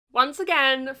Once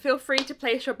again, feel free to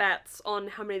place your bets on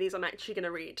how many of these I'm actually going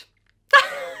to read.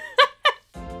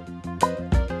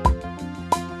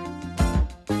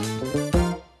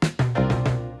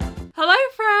 Hello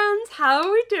friends, how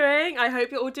are we doing? I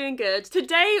hope you're all doing good.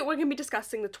 Today we're going to be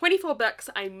discussing the 24 books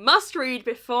I must read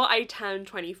before I turn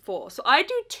 24. So I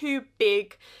do two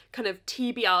big kind of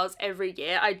TBRs every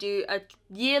year. I do a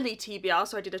yearly TBR,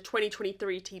 so I did a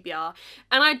 2023 TBR,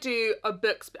 and I do a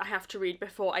books I have to read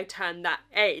before I turn that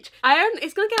age.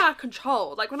 It's going to get out of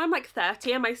control. Like when I'm like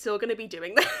 30, am I still going to be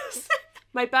doing this?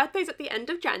 My birthday's at the end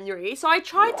of January, so I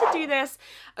tried to do this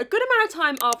a good amount of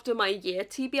time after my year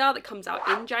TBR that comes out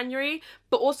in January,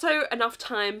 but also enough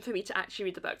time for me to actually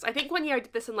read the books. I think one year I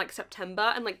did this in like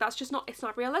September, and like that's just not, it's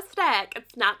not realistic.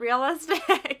 It's not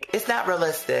realistic. It's not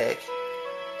realistic.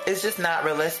 It's just not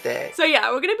realistic. So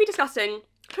yeah, we're going to be discussing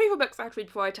 24 books I have to read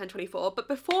before I turn 24, but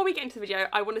before we get into the video,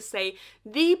 I want to say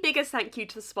the biggest thank you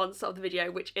to the sponsor of the video,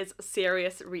 which is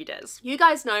Serious Readers. You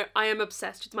guys know I am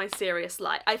obsessed with my Serious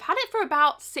light. I've had it for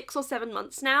about 6 or 7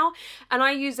 months now, and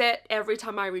I use it every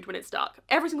time I read when it's dark.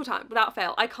 Every single time, without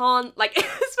fail. I can't, like,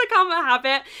 it's become a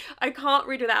habit. I can't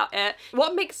read without it.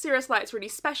 What makes Serious lights really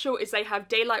special is they have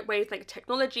daylight wavelength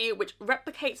technology, which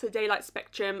replicates the daylight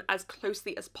spectrum as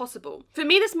closely as possible. For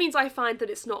me, this means I find that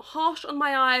it's not harsh on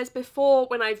my eyes. Before,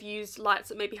 when I've used lights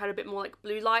that maybe had a bit more like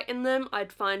blue light in them,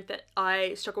 I'd find that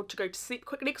I struggled to go to sleep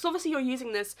quickly, because obviously you're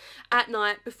using this at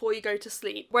night before you go to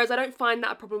sleep. Whereas I don't find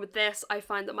that a problem with this. I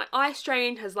find that my eye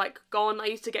strain has like gone. I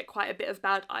used to get quite a bit of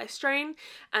bad eye strain,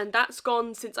 and that's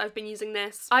gone since I've been using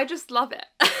this. I just love it.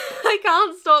 I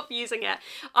can't stop using it.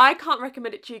 I can't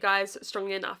recommend it to you guys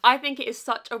strongly enough. I think it is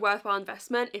such a worthwhile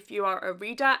investment if you are a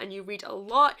reader and you read a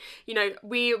lot. You know,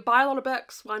 we buy a lot of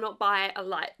books, why not buy a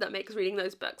light that makes reading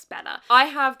those books better? I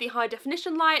have the high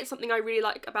definition light. Something I really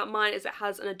like about mine is it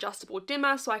has an adjustable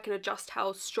dimmer, so I can adjust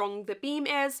how strong the beam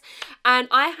is. And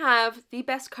I have the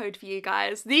best code for you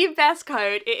guys. The best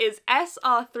code, it is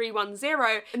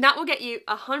SR310, and that will get you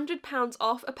 £100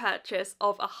 off a purchase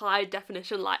of a high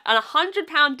definition light, and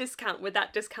 £100 discount with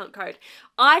that discount code.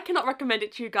 I cannot recommend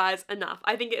it to you guys enough.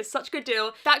 I think it is such a good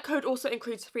deal. That code also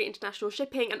includes free international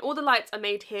shipping, and all the lights are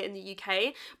made here in the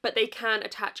UK, but they can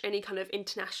attach any kind of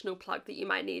international plug that you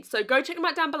might need. So go check them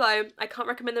out down below. I can't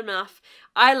recommend them enough.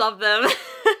 I love them.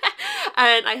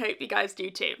 And I hope you guys do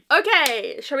too.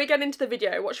 Okay, shall we get into the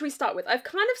video? What should we start with? I've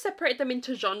kind of separated them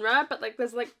into genre, but like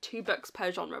there's like 2 books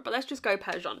per genre, but let's just go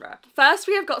per genre. First,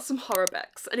 we have got some horror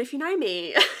books, and if you know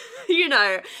me, you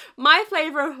know, my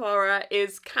flavour of horror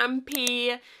is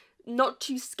campy, not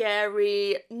too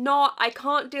scary, I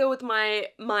can't deal with my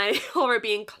horror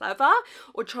being clever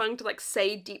or trying to like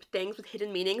say deep things with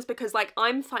hidden meanings, because like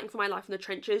I'm fighting for my life in the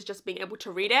trenches, just being able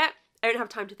to read it. I don't have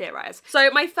time to theorise. So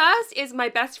my first is My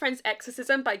Best Friend's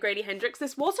Exorcism by Grady Hendrix.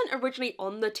 This wasn't originally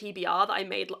on the TBR that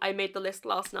I made the list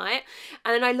last night,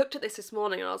 and then I looked at this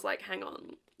morning and I was like, hang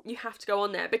on, you have to go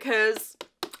on there because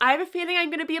I have a feeling I'm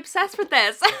going to be obsessed with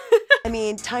this. I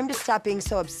mean, time to stop being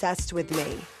so obsessed with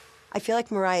me. I feel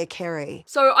like Mariah Carey.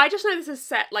 So I just know this is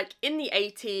set like in the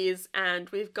 80s, and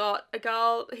we've got a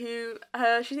girl who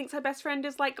she thinks her best friend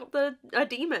is like got a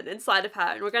demon inside of her,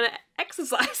 and we're gonna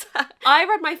exorcise her. I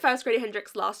read my first Grady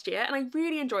Hendrix last year and I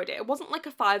really enjoyed it. It wasn't like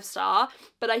a 5-star,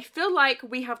 but I feel like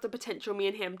we have the potential, me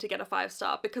and him, to get a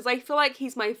 5-star, because I feel like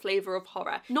he's my flavour of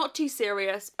horror. Not too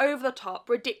serious, over the top,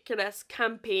 ridiculous,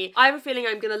 campy. I have a feeling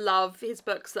I'm gonna love his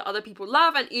books that other people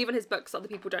love, and even his books that other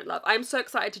people don't love. I'm so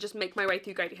excited to just make my way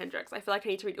through Grady Hendrix. I feel like I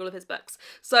need to read all of his books.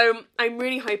 So I'm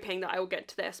really hoping that I will get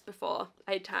to this before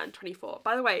I turn 24.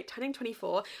 By the way, turning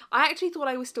 24, I actually thought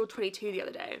I was still 22 the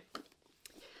other day.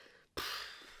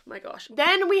 My gosh.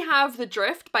 Then we have The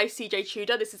Drift by CJ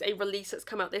Tudor. This is a release that's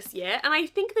come out this year, and I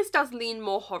think this does lean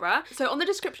more horror. So on the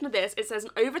description of this, it says, an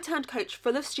overturned coach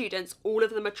full of students, all of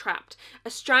them are trapped.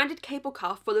 A stranded cable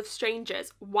car full of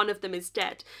strangers, one of them is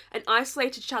dead. An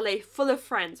isolated chalet full of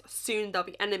friends, soon they'll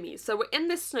be enemies. So we're in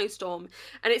this snowstorm,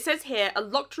 and it says here, a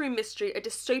locked room mystery, a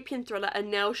dystopian thriller, a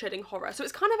nail-shedding horror. So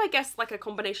it's kind of, I guess, like a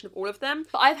combination of all of them,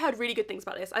 but I've heard really good things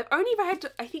about this. I've only read,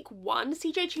 I think, one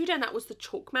CJ Tudor, and that was The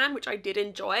Chalkman, which I did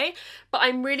enjoy. But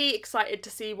I'm really excited to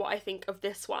see what I think of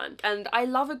this one. And I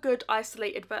love a good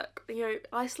isolated book, you know,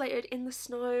 isolated in the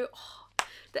snow. Oh,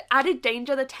 the added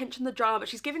danger, the tension, the drama.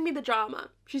 She's giving me the drama.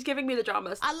 She's giving me the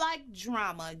dramas. I like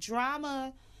drama.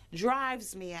 Drama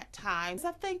drives me at times.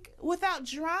 I think without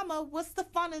drama, what's the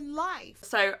fun in life?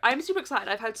 So I'm super excited.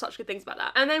 I've heard such good things about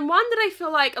that. And then one that I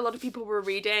feel like a lot of people were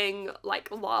reading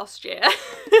like last year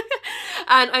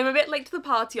and I'm a bit late to the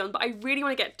party on, but I really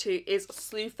want to get to, is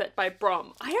Slewfoot by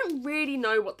Brom. I don't really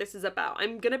know what this is about.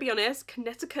 I'm gonna be honest.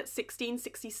 Connecticut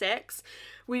 1666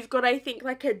 We've got, I think,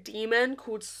 like a demon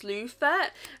called Slewfoot,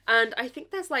 and I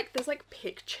think there's like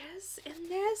pictures in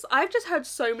this. I've just heard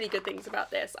so many good things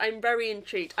about this. I'm very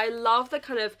intrigued. I love the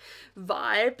kind of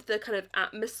vibe, the kind of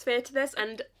atmosphere to this,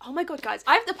 and oh my god, guys,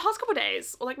 the past couple of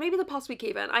days, or like maybe the past week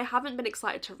even, I haven't been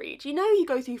excited to read. You know, you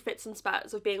go through fits and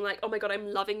spurts of being like, oh my god,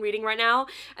 I'm loving reading right now,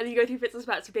 and then you go through fits and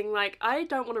spurts of being like, I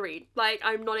don't want to read. Like,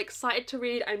 I'm not excited to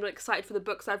read. I'm not excited for the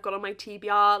books I've got on my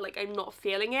TBR. Like, I'm not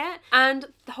feeling it. And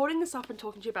holding this up and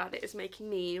talking to you about it is making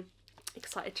me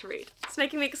excited to read. It's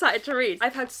making me excited to read.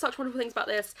 I've heard such wonderful things about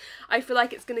this. I feel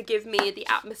like it's going to give me the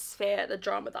atmosphere, the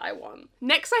drama that I want.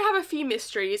 Next, I have a few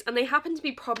mysteries, and they happen to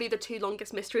be probably the 2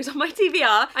 longest mysteries on my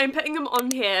TBR. I'm putting them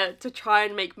on here to try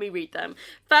and make me read them.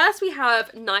 First, we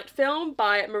have Night Film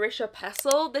by Marisha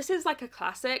Pessel. This is like a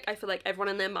classic. I feel like everyone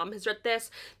and their mum has read this.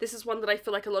 This is one that I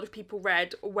feel like a lot of people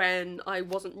read when I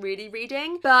wasn't really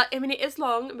reading. But, I mean, it is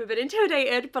long. I'm a bit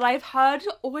intimidated, but I've heard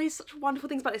always such wonderful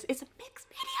things about this. It's a mixed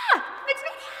media! Mixed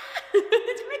media!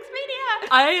 It's mixed media!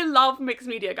 I love mixed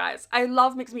media, guys. I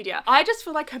love mixed media. I just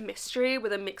feel like a mystery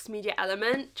with a mixed media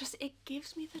element, it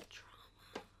gives me the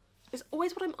drama. It's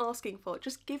always what I'm asking for.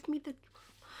 Just give me the drama.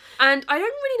 And I don't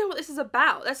really know what this is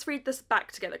about. Let's read this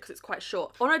back together because it's quite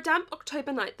short. On a damp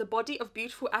October night, the body of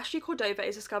beautiful Ashley Cordova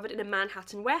is discovered in a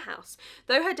Manhattan warehouse.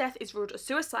 Though her death is ruled a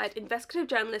suicide, investigative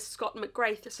journalist Scott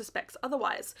McGrath suspects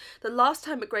otherwise. The last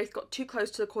time McGrath got too close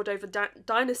to the Cordova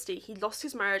dynasty, he lost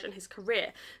his marriage and his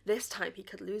career. This time he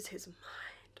could lose his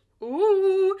mind.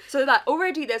 Ooh. So that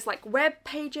already there's like web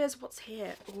pages. What's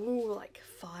here? Ooh, like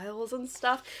files and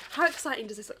stuff. How exciting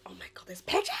does this look? Oh my god, there's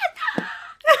pictures!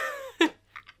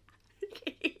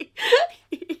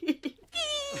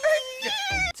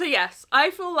 So yes,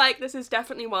 I feel like this is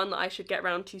definitely one that I should get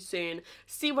around to soon,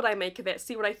 see what I make of it,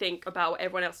 see what I think about what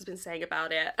everyone else has been saying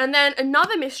about it. And then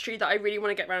another mystery that I really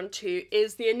want to get around to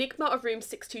is The Enigma of Room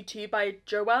 622 by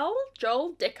Joel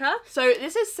Dicker. So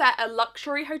this is set at a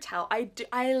luxury hotel.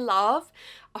 I love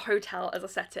a hotel as a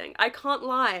setting. I can't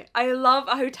lie. I love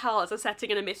a hotel as a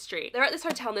setting in a mystery. They're at this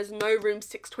hotel and there's no room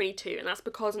 622, and that's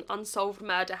because an unsolved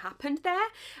murder happened there,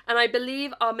 and I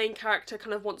believe our main character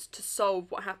kind of wants to solve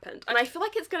what happened. And I feel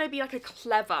like it's going to be like a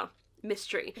clever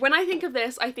mystery. When I think of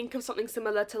this, I think of something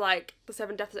similar to like The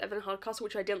Seven Deaths of Evelyn Hardcastle,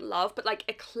 which I didn't love, but like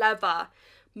a clever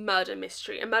murder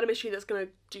mystery. A murder mystery that's going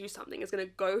to do something, is going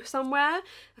to go somewhere.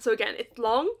 So again, it's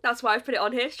long. That's why I've put it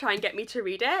on here, to try and get me to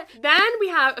read it. Then we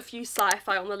have a few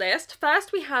sci-fi on the list.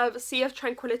 First, we have Sea of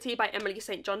Tranquility by Emily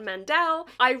St. John Mandel.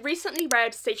 I recently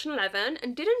read Station 11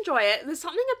 and did enjoy it. There's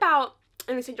something about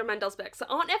Emily St. John Mandel's books that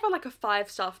aren't ever like a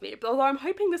 5-star for me, but although I'm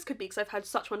hoping this could be because I've heard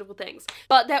such wonderful things.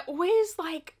 But they're always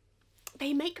like,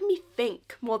 they make me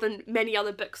think more than many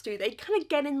other books do. They kind of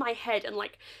get in my head and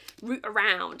like root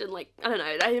around and like, I don't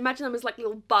know, I imagine them as like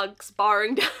little bugs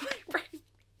burrowing down my brain.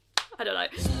 I don't know.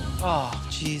 Oh,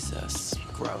 Jesus.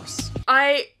 Gross.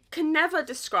 I can never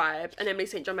describe an Emily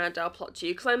St. John Mandel plot to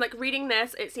you because I'm like reading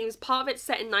this, it seems part of it's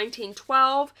set in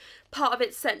 1912, part of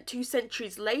it's set 2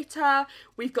 centuries later,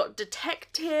 we've got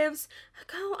detectives,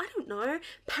 girl, I don't know,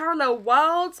 parallel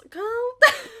worlds, girl.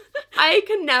 I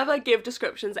can never give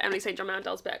descriptions of Emily St. John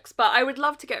Mandel's books, but I would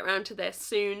love to get around to this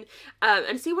soon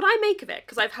and see what I make of it,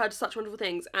 because I've heard such wonderful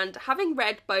things, and having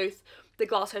read both The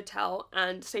Glass Hotel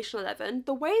and Station 11,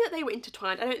 the way that they were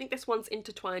intertwined, I don't think this one's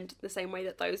intertwined the same way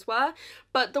that those were,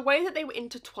 but the way that they were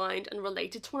intertwined and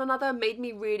related to one another made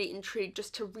me really intrigued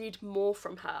just to read more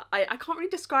from her. I can't really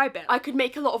describe it. I could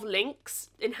make a lot of links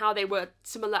in how they were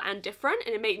similar and different,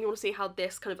 and it made me want to see how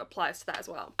this kind of applies to that as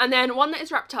well. And then one that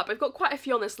is wrapped up, I've got quite a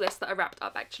few on this list that are wrapped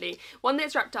up actually. One that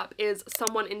is wrapped up is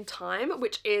Someone in Time,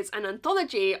 which is an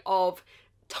anthology of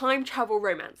time travel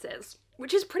romances,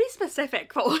 which is pretty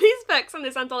specific for all these books in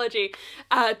this anthology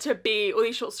to be, all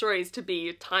these short stories to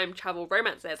be time travel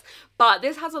romances. But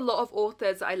this has a lot of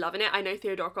authors that I love in it. I know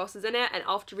Theodora Cross is in it, and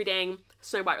after reading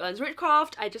Snow White Learns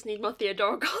Witchcraft, I just need more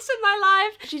Theodora Cross in my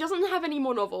life. She doesn't have any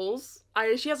more novels.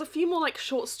 She has a few more like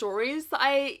short stories that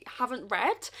I haven't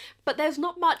read, but there's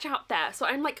not much out there, so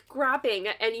I'm like grabbing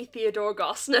at any Theodora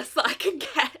Gossness that I can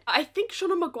get. I think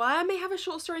Shauna Maguire may have a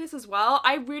short story in this as well.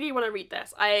 I really want to read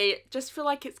this. I just feel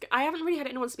like I haven't really had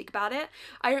anyone speak about it.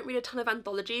 I don't read a ton of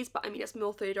anthologies, but I mean, it's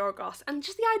more Theodora Goss, and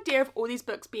just the idea of all these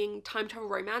books being time travel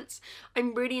romance,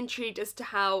 I'm really intrigued as to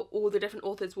how all the different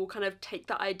authors will kind of take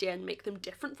that idea and make them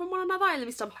different from one another. At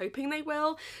least I'm hoping they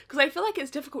will, because I feel like it's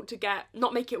difficult to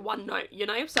not make it one note, you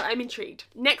know, so I'm intrigued.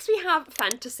 Next we have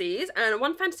fantasies, and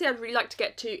one fantasy I'd really like to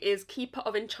get to is Keeper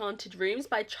of Enchanted Rooms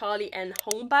by Charlie N.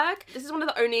 Holmberg. This is one of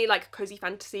the only like cozy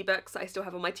fantasy books that I still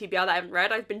have on my TBR that I haven't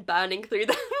read. I've been burning through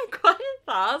them quite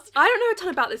fast. I don't know a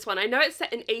ton about this one. I know it's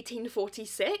set in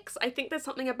 1846. I think there's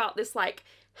something about this like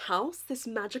house, this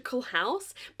magical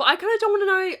house, but I kind of don't want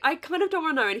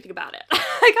to know anything about it.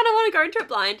 I kind of want to go into it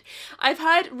blind. I've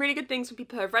heard really good things from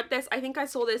people who have read this. I think I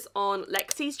saw this on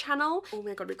Lexi's channel. Oh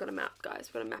my god, we've got a map, guys.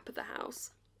 We've got a map of the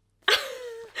house.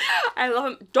 I love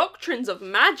them. Doctrines of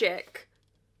Magic.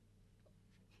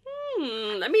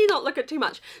 Let me not look at too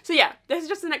much. So yeah, this is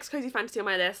just the next cozy fantasy on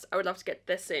my list. I would love to get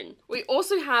this soon. We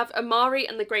also have Amari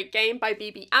and the Great Game by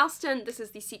B.B. Alston. This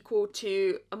is the sequel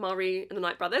to Amari and the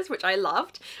Night Brothers, which I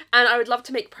loved, and I would love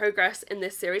to make progress in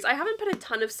this series. I haven't put a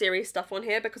ton of series stuff on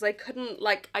here because I couldn't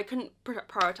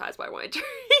prioritize what I wanted to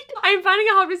read. I'm finding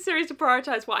it hard with series to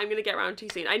prioritize what I'm going to get around to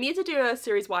soon. I need to do a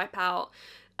series wipeout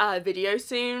video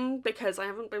soon because I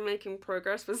haven't been making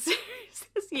progress with series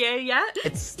this year yet.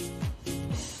 It's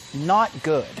not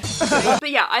good.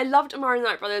 But yeah, I loved Amari and the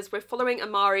Night Brothers. We're following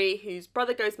Amari, whose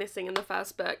brother goes missing in the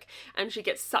first book, and she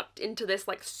gets sucked into this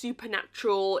like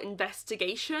supernatural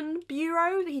investigation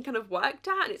bureau that he kind of worked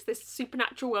at, and it's this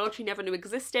supernatural world she never knew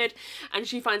existed, and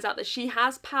she finds out that she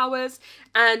has powers.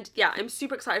 And yeah, I'm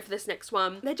super excited for this next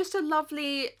one. They're just a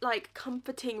lovely, like,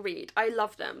 comforting read. I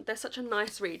love them. They're such a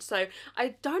nice read. So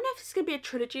I don't know if it's gonna be a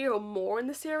trilogy or more in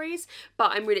the series,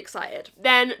 but I'm really excited.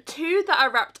 Then two that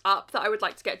are wrapped up that I would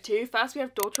like to get to. First, we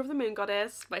have Daughter of the Moon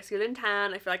Goddess by Sulan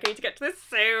Tan. I feel like I need to get to this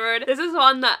soon. This is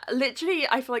one that literally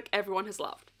I feel like everyone has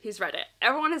loved who's read it.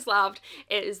 Everyone has loved.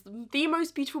 It is the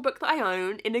most beautiful book that I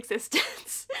own in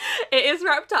existence. It is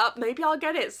wrapped up. Maybe I'll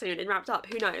get it soon and wrapped up.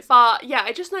 Who knows? But yeah,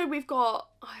 I just know we've got...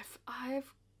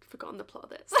 I've forgotten the plot of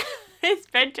this. It's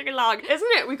been too long, isn't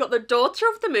it? We've got the daughter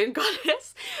of the Moon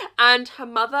Goddess, and her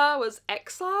mother was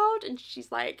exiled, and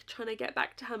she's like trying to get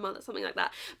back to her mother, something like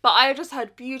that. But I just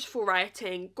heard beautiful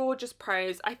writing, gorgeous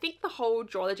prose. I think the whole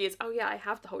duology is... Oh yeah, I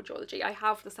have the whole duology. I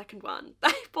have the second one.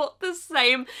 I bought the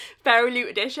same Fairy Loot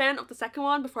edition of the second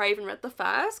one before I even read the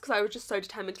first, because I was just so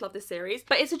determined to love this series.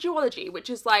 But it's a duology, which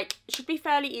is like, should be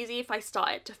fairly easy if I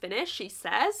start it to finish, she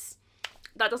says.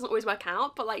 That doesn't always work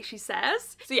out, but like she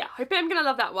says. So yeah, hoping I'm gonna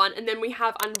love that one. And then we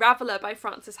have Unraveller by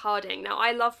Frances Hardinge. Now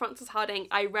I love Frances Hardinge.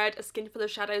 I read A Skinful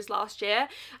of Shadows last year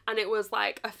and it was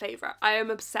like a favourite. I am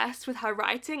obsessed with her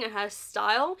writing and her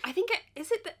style. I think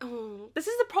this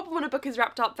is the problem when a book is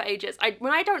wrapped up for ages.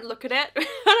 When I don't look at it, when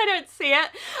I don't see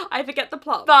it, I forget the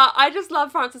plot. But I just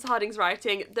love Frances Hardinge's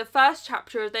writing. The first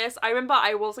chapter of this, I remember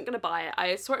I wasn't gonna buy it.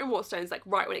 I saw it in Waterstones like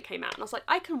right when it came out and I was like,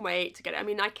 I can wait to get it. I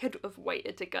mean, I could have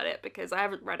waited to get it because I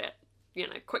haven't read it, you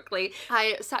know, quickly.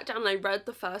 I sat down and I read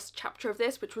the first chapter of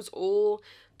this, which was all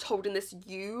told in this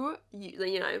you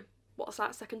know, what's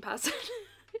that, second person?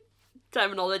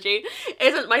 Terminology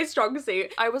isn't my strong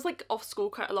suit. I was like off school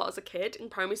quite a lot as a kid in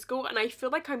primary school, and I feel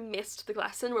like I missed the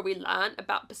lesson where we learned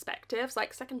about perspectives,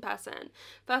 like second person,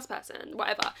 first person,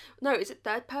 whatever. No, is it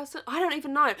third person? I don't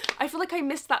even know. I feel like I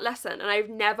missed that lesson and I've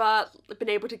never been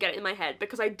able to get it in my head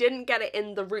because I didn't get it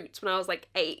in the roots when I was like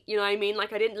 8, you know what I mean?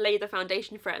 Like I didn't lay the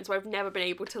foundation for it, and so I've never been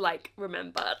able to like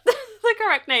remember the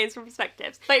correct names for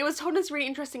perspectives. But it was told in this really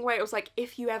interesting way. It was like,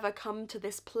 if you ever come to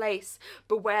this place,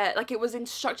 beware. Like it was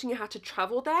instructing you how to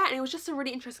travel there, and it was just a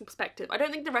really interesting perspective. I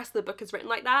don't think the rest of the book is written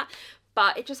like that,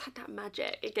 but it just had that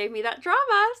magic. It gave me that drama.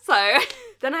 So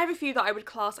then I have a few that I would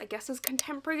class, I guess, as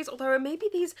contemporaries, although maybe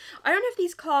these, I don't know if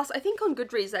these class, I think on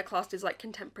Goodreads they're classed as like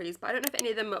contemporaries, but I don't know if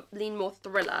any of them lean more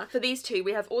thriller. For these two,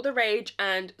 we have All the Rage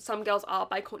and Some Girls Are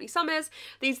by Courtney Summers.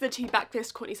 These are the two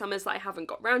backlist Courtney Summers that I haven't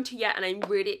got round to yet, and I'm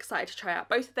really excited to try out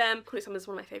both of them. Courtney Summers is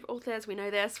one of my favourite authors, we know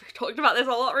this, we've talked about this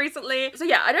a lot recently. So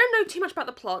yeah, I don't know too much about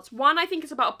the plots. One, I think,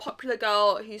 is about a popular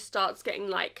girl who starts getting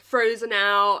like frozen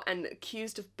out and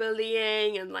accused of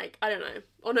bullying and like, I don't know.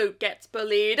 Or no, gets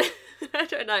bullied. I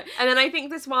don't know. And then I think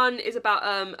this one is about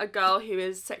a girl who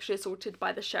is sexually assaulted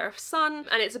by the sheriff's son,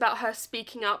 and it's about her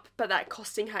speaking up but that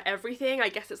costing her everything. I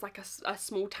guess it's like a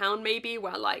small town maybe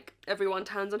where like everyone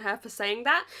turns on her for saying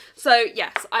that. So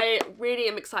yes, I really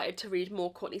am excited to read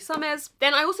more Courtney Summers.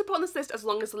 Then I also put on this list As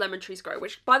Long as the Lemon Trees Grow,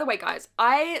 which, by the way guys,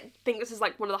 I think this is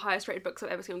like one of the highest rated books I've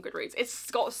ever seen on Goodreads.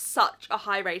 It's got such a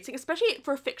high rating, especially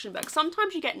for a fiction book.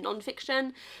 Sometimes you get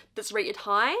non-fiction that's rated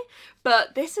high, but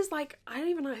this is like, I don't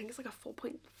even know, I think it's like a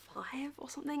 4.5 or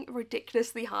something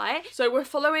ridiculously high. So we're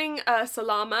following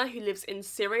Salama, who lives in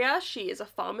Syria. She is a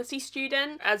pharmacy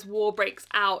student. As war breaks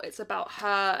out, it's about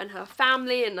her and her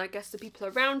family and I guess the people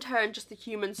around her and just the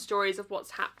human stories of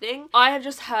what's happening. I have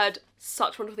just heard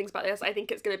such wonderful things about this. I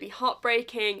think it's going to be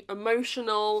heartbreaking,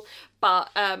 emotional,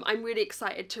 but I'm really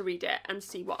excited to read it and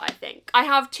see what I think. I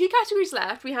have 2 categories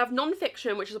left. We have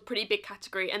non-fiction, which is a pretty big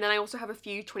category, and then I also have a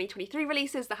few 2023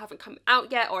 releases that haven't come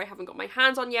out yet or I haven't got my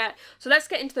hands on yet. So let's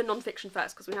get into the non-fiction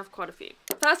first, because we have quite a few.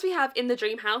 First, we have In the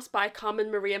Dream House by Carmen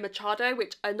Maria Machado,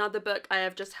 which another book I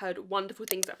have just heard wonderful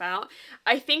things about.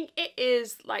 I think it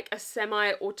is like a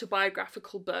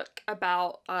semi-autobiographical book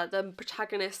about the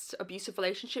protagonist's abusive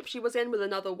relationship she was in with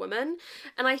another woman,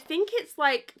 and I think it's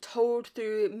like told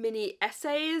through mini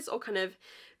essays or kind of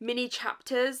mini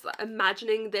chapters, like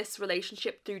imagining this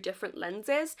relationship through different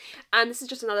lenses. And this is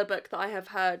just another book that I have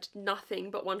heard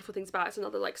nothing but wonderful things about. It's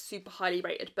another like super highly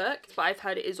rated book, but I've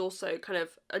heard it is also kind of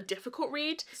a difficult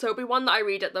read, so it'll be one that I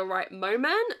read at the right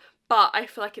moment, but I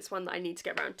feel like it's one that I need to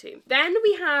get around to. Then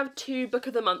we have 2 Book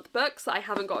of the Month books that I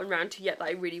haven't gotten around to yet that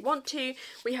I really want to.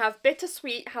 We have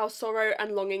Bittersweet, How Sorrow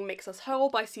and Longing Makes Us Whole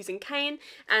by Susan Cain,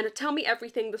 and Tell Me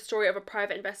Everything, The Story of a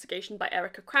Private Investigation by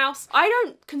Erica Krauss. I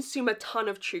don't consume a ton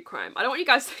of true crime. I don't want you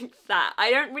guys to think that. I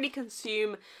don't really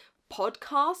consume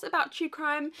podcasts about true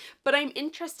crime, but I'm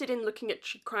interested in looking at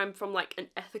true crime from like an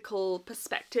ethical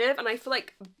perspective, and I feel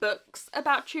like books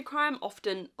about true crime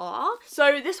often are.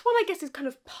 So this one I guess is kind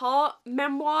of part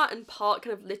memoir and part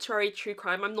kind of literary true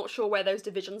crime. I'm not sure where those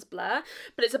divisions blur,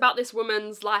 but it's about this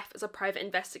woman's life as a private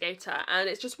investigator, and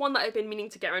it's just one that I've been meaning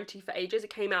to get around to for ages. It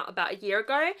came out about a year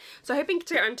ago, so hoping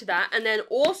to get around to that. And then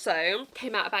also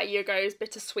came out about a year ago is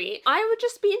Bittersweet. I would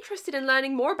just be interested in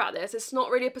learning more about this. It's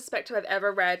not really a perspective I've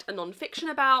ever read a non-fiction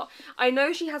about. I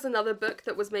know she has another book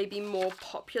that was maybe more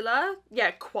popular. Yeah,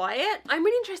 Quiet. I'm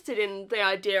really interested in the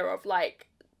idea of like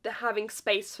the having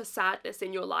space for sadness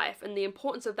in your life and the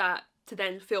importance of that to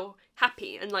then feel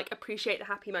happy and like appreciate the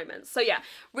happy moments. So yeah,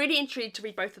 really intrigued to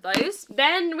read both of those.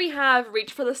 Then we have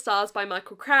Reach for the Stars by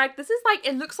Michael Cragg. This is like,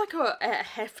 it looks like a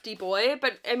hefty boy,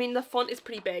 but I mean the font is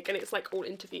pretty big and it's like all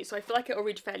interviews, so I feel like it'll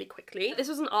read fairly quickly. This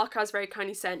was an arc I was very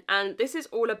kindly sent, and this is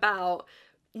all about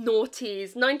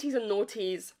noughties, 90s and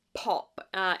noughties pop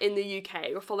in the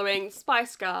UK. We're following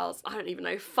Spice Girls, I don't even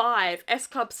know, 5, S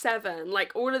Club 7,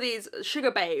 like all of these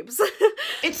sugar babes.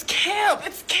 It's camp,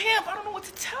 it's camp, I don't know what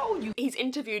to tell you. He's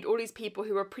interviewed all these people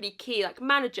who are pretty key, like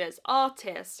managers,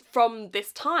 artists from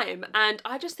this time, and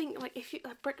I just think like if you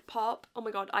like Britpop, oh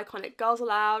my god, iconic. Girls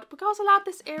Aloud, were Girls Aloud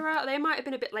this era? They might have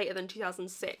been a bit later than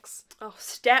 2006. Oh,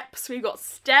 Steps, we got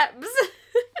Steps.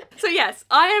 So yes,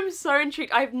 I am so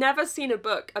intrigued. I've never seen a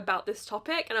book about this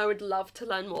topic and I would love to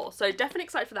learn more. So definitely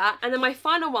excited for that. And then my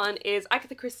final one is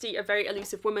Agatha Christie, A Very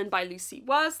Elusive Woman by Lucy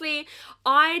Worsley.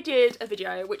 I did a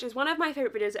video, which is one of my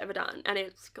favourite videos I've ever done, and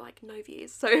it's like no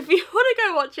views. So if you want to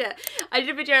go watch it, I did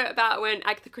a video about when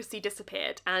Agatha Christie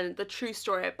disappeared and the true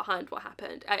story behind what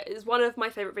happened. It is one of my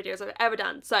favourite videos I've ever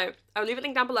done. So I'll leave a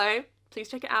link down below. Please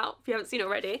check it out if you haven't seen it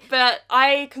already. But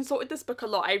I consulted this book a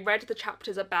lot. I read the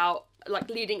chapters about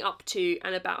like leading up to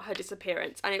and about her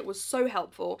disappearance, and it was so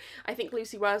helpful. I think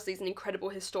Lucy Worsley is an incredible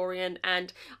historian,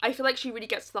 and I feel like she really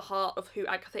gets to the heart of who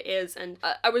Agatha is. And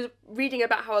I was reading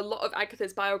about how a lot of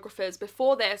Agatha's biographers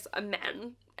before this are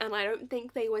men, and I don't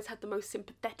think they always had the most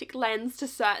sympathetic lens to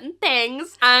certain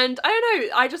things. And I don't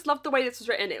know, I just loved the way this was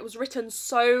written. It was written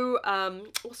so,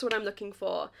 what's the word I'm looking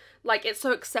for? Like, it's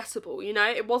so accessible, you know?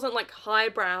 It wasn't like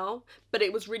highbrow, but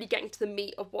it was really getting to the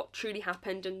meat of what truly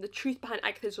happened and the truth behind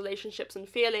Agatha's relationships and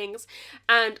feelings,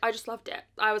 and I just loved it.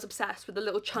 I was obsessed with the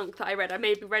little chunk that I read. I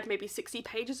read maybe 60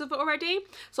 pages of it already,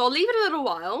 so I'll leave it a little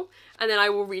while and then I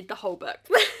will read the whole book.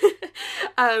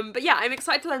 But yeah, I'm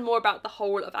excited to learn more about the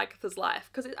whole of Agatha's life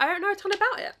because I don't know a ton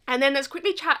about it. And then let's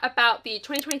quickly chat about the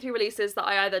 2023 releases that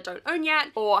I either don't own yet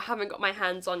or haven't got my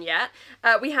hands on yet.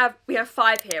 We have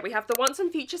 5 here. We have The Once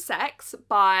and Future Sex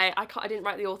by, I didn't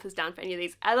write the authors down for any of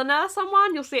these, Eleanor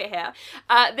someone, you'll see it here.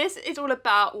 This is all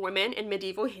about women in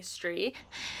medieval history.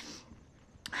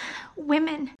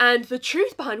 Women. And the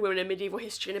truth behind women in medieval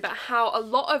history, and about how a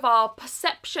lot of our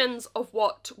perceptions of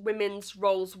what women's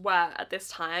roles were at this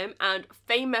time and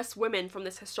famous women from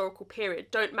this historical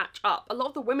period don't match up. A lot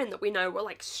of the women that we know were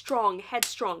like strong,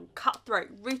 headstrong, cutthroat,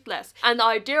 ruthless, and the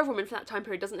idea of women from that time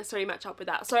period doesn't necessarily match up with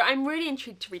that. So I'm really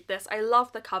intrigued to read this. I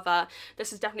love the cover.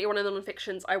 This is definitely one of the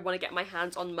non-fictions I want to get my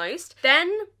hands on most.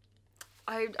 Then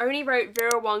I only wrote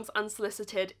Vera Wong's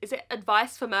Unsolicited. Is it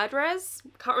Advice for Murderers?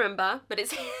 Can't remember, but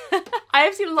it's I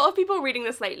have seen a lot of people reading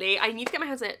this lately. I need to get my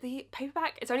hands on it. The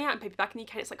paperback, it's only out in paperback in the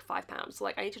UK, it's like £5. So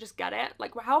like I need to just get it.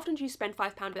 Like how often do you spend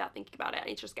 £5 without thinking about it? I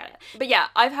need to just get it. But yeah,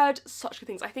 I've heard such good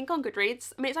things. I think on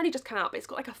Goodreads, I mean it's only just come out, but it's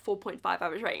got like a 4.5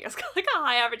 average rating. It's got like a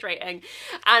high average rating.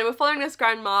 And we're following this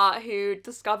grandma who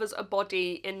discovers a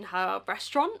body in her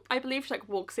restaurant. I believe she like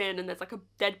walks in and there's like a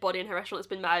dead body in her restaurant that's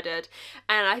been murdered.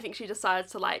 And I think she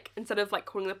decides to like, instead of like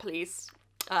calling the police,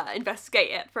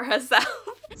 investigate it for herself.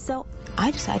 So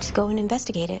I decided to go and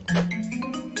investigate it.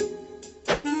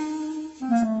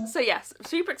 So yes,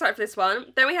 super excited for this one.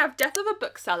 Then we have Death of a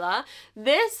Bookseller.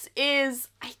 This is,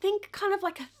 I think, kind of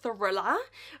like a thriller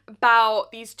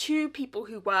about these two people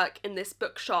who work in this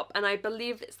bookshop, and I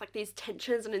believe it's like these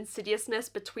tensions and insidiousness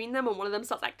between them, and one of them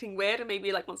starts acting weird and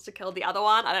maybe like wants to kill the other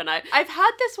one. I don't know. I've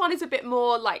heard this one is a bit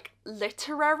more like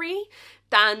literary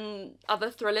than other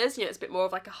thrillers, you know, it's a bit more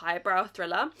of like a highbrow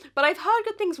thriller, but I've heard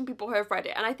good things from people who have read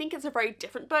it, and I think it's a very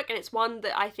different book, and it's one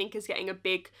that I think is getting a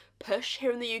big push here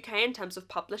in the UK in terms of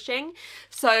publishing,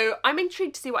 so I'm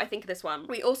intrigued to see what I think of this one.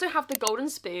 We also have The Golden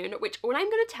Spoon, which all I'm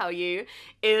going to tell you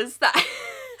is that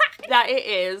that it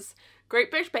is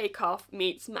Great British Bake Off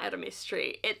meets Murder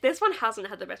Mystery. This one hasn't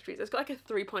had the best reviews. It's got like a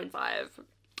 3.5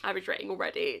 average rating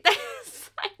already.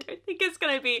 I don't think it's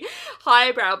gonna be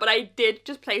highbrow, but I did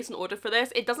just place an order for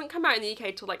this. It doesn't come out in the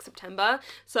UK till like September,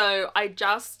 so I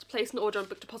just placed an order on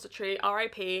Book Depository,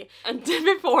 RIP, and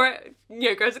before it, you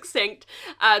know, goes extinct,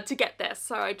 to get this.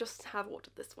 So I just have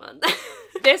ordered this one.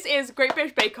 This is Great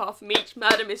British Bake Off meets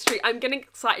Murder Mystery. I'm getting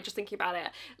excited just thinking about it.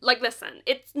 Like, listen,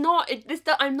 it's not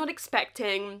I'm not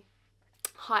expecting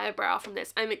highbrow from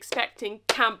this. I'm expecting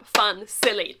camp, fun,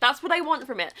 silly. That's what I want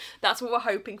from it. That's what we're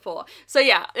hoping for. So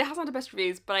yeah, it hasn't had the best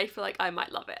reviews, but I feel like I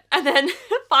might love it. And then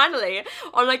finally,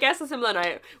 on I guess a similar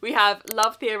note, we have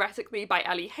Love Theoretically by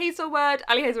Ali Hazelwood.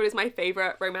 Ali Hazelwood is my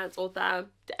favourite romance author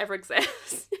to ever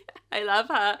exist. I love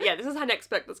her. Yeah, this is her next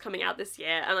book that's coming out this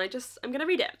year, and I'm gonna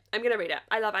read it. I'm gonna read it.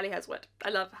 I love Ali Hazelwood. I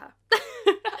love her.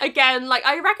 Again, like,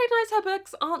 I recognise her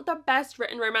books aren't the best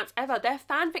written romance ever. They're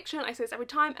fan fiction, I say this every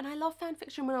time, and I love fan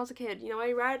fiction when I was a kid. You know,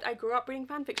 I grew up reading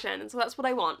fan fiction, and so that's what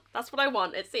I want. That's what I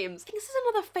want, it seems. I think this is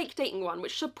another fake dating one,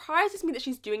 which surprises me that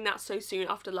she's doing that so soon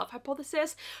after Love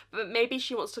Hypothesis, but maybe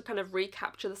she wants to kind of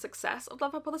recapture the success of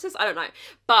Love Hypothesis. I don't know.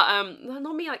 But,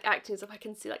 not me, like, acting as if I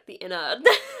can see, like, the inner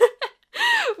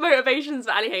motivations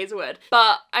for Ali Hazelwood,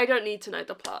 but I don't need to know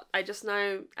the plot. I just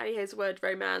know Ali Hazelwood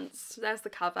romance. There's the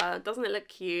cover. Doesn't it look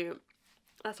cute?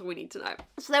 That's all we need to know.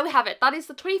 So there we have it. That is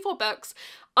the 24 books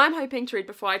I'm hoping to read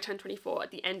before I turn 24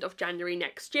 at the end of January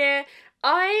next year.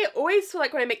 I always feel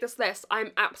like when I make this list,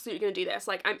 I'm absolutely going to do this.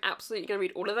 Like, I'm absolutely going to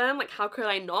read all of them. Like, how could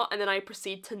I not? And then I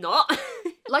proceed to not.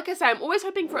 Like I say, I'm always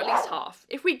hoping for at least half.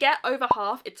 If we get over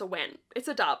half, it's a win. It's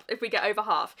a dub if we get over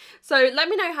half. So let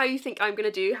me know how you think I'm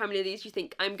going to do, how many of these you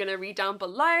think I'm going to read down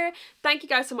below. Thank you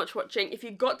guys so much for watching. If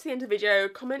you got to the end of the video,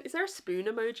 comment, is there a spoon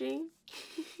emoji?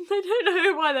 I don't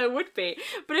know why there would be,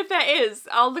 but if there is,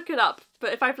 I'll look it up.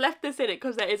 But if I've left this in it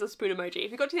because there is a spoon emoji.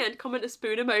 If you got to the end, comment a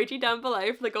spoon emoji down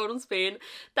below for the golden spoon.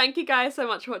 Thank you guys so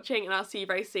much for watching, and I'll see you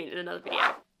very soon in another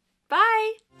video.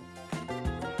 Bye!